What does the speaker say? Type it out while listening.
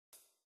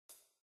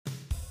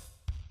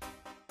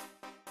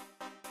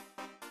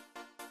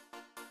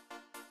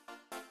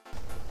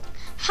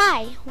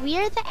Hi, we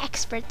are the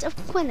experts of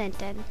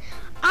Quinlanton.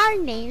 Our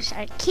names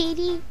are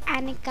Katy,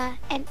 Annika,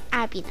 and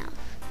Abhinav.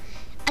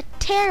 A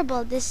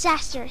terrible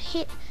disaster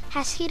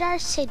has hit our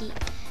city.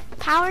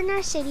 Power in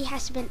our city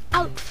has been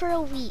out for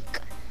a week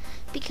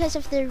because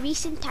of the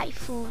recent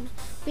typhoon.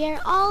 We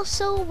are all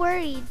so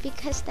worried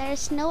because there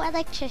is no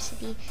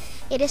electricity.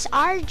 It is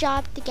our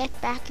job to get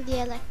back the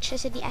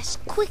electricity as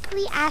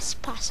quickly as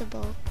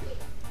possible.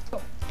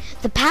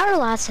 The power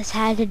loss has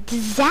had a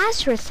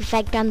disastrous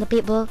effect on the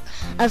people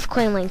of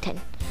Quinlanton.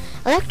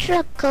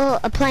 Electrical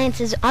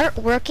appliances aren't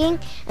working,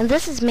 and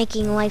this is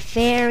making life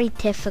very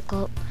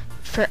difficult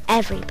for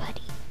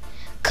everybody.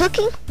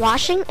 Cooking,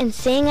 washing, and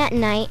staying at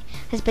night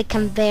has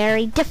become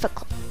very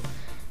difficult.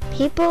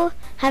 People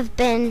have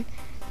been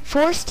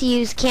forced to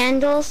use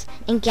candles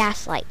and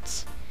gas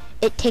lights.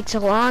 It takes a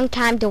long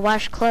time to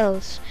wash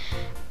clothes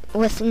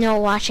with no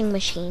washing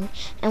machine,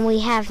 and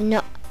we have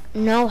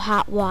no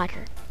hot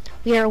water.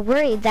 We are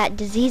worried that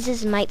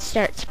diseases might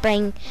start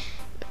spreading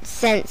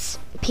since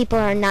people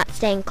are not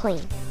staying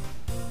clean.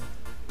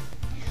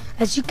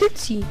 As you can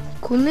see,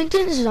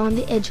 Quinlanton is on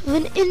the edge of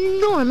an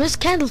enormous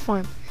candle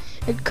farm.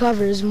 It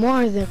covers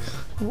more than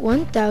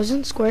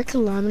 1,000 square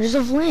kilometers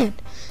of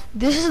land.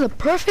 This is the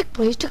perfect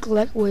place to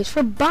collect waste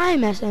for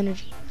biomass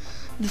energy.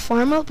 The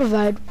farm will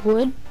provide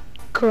wood,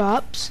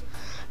 crops,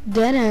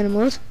 dead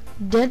animals,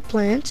 dead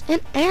plants,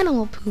 and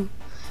animal poo.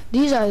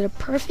 These are the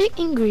perfect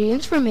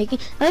ingredients for making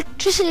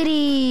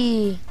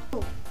electricity.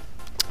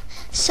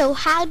 So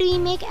how do we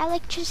make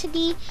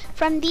electricity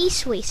from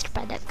these waste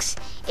products?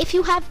 If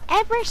you have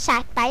ever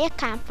sat by a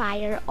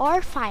campfire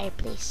or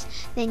fireplace,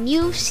 then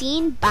you've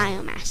seen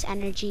biomass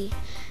energy.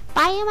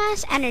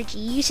 Biomass energy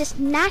uses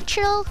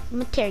natural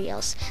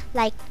materials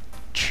like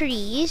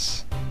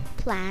trees,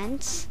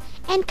 plants,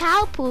 and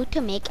cow poo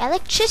to make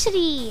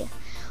electricity.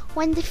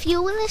 When the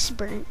fuel is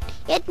burnt,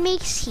 it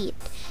makes heat.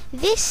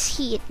 This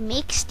heat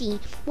makes steam,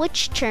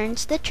 which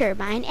turns the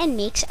turbine and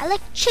makes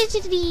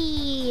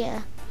electricity.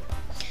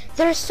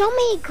 There are so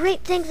many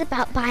great things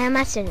about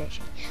biomass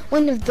energy.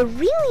 One of the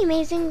really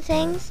amazing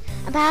things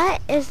about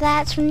it is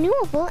that it's a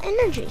renewable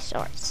energy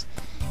source.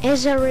 It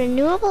is a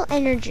renewable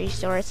energy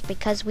source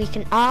because we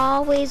can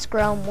always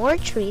grow more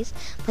trees,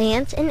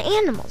 plants, and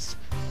animals.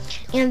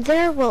 And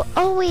there will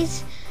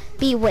always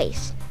be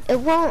waste.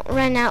 It won't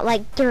run out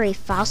like dirty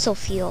fossil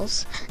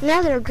fuels.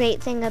 Another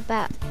great thing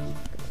about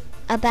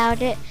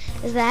it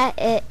is that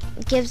it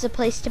gives a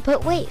place to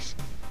put waste.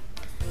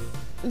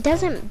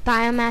 Doesn't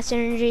biomass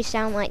energy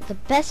sound like the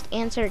best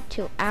answer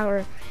to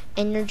our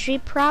energy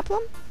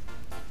problem?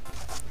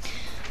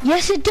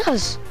 Yes, it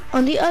does.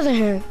 On the other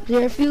hand,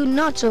 there are a few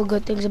not so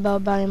good things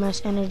about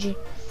biomass energy.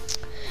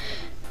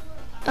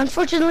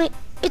 Unfortunately,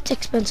 it's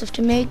expensive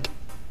to make.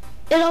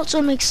 It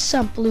also makes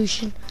some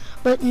pollution,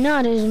 but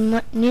not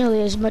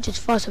nearly as much as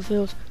fossil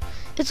fuels.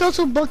 It's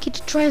also bulky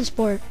to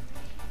transport.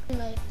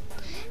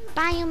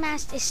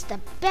 Biomass is the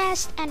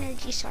best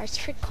energy source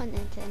for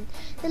Quinlanton.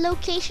 The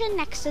location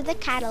next to the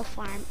cattle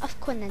farm of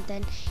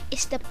Quinlanton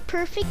is the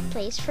perfect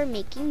place for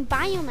making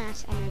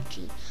biomass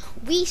energy.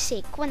 We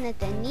say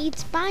Quinlanton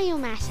needs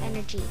biomass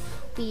energy.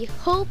 We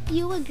hope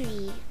you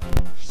agree.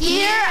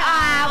 Here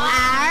are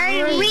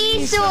our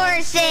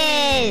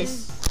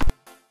resources.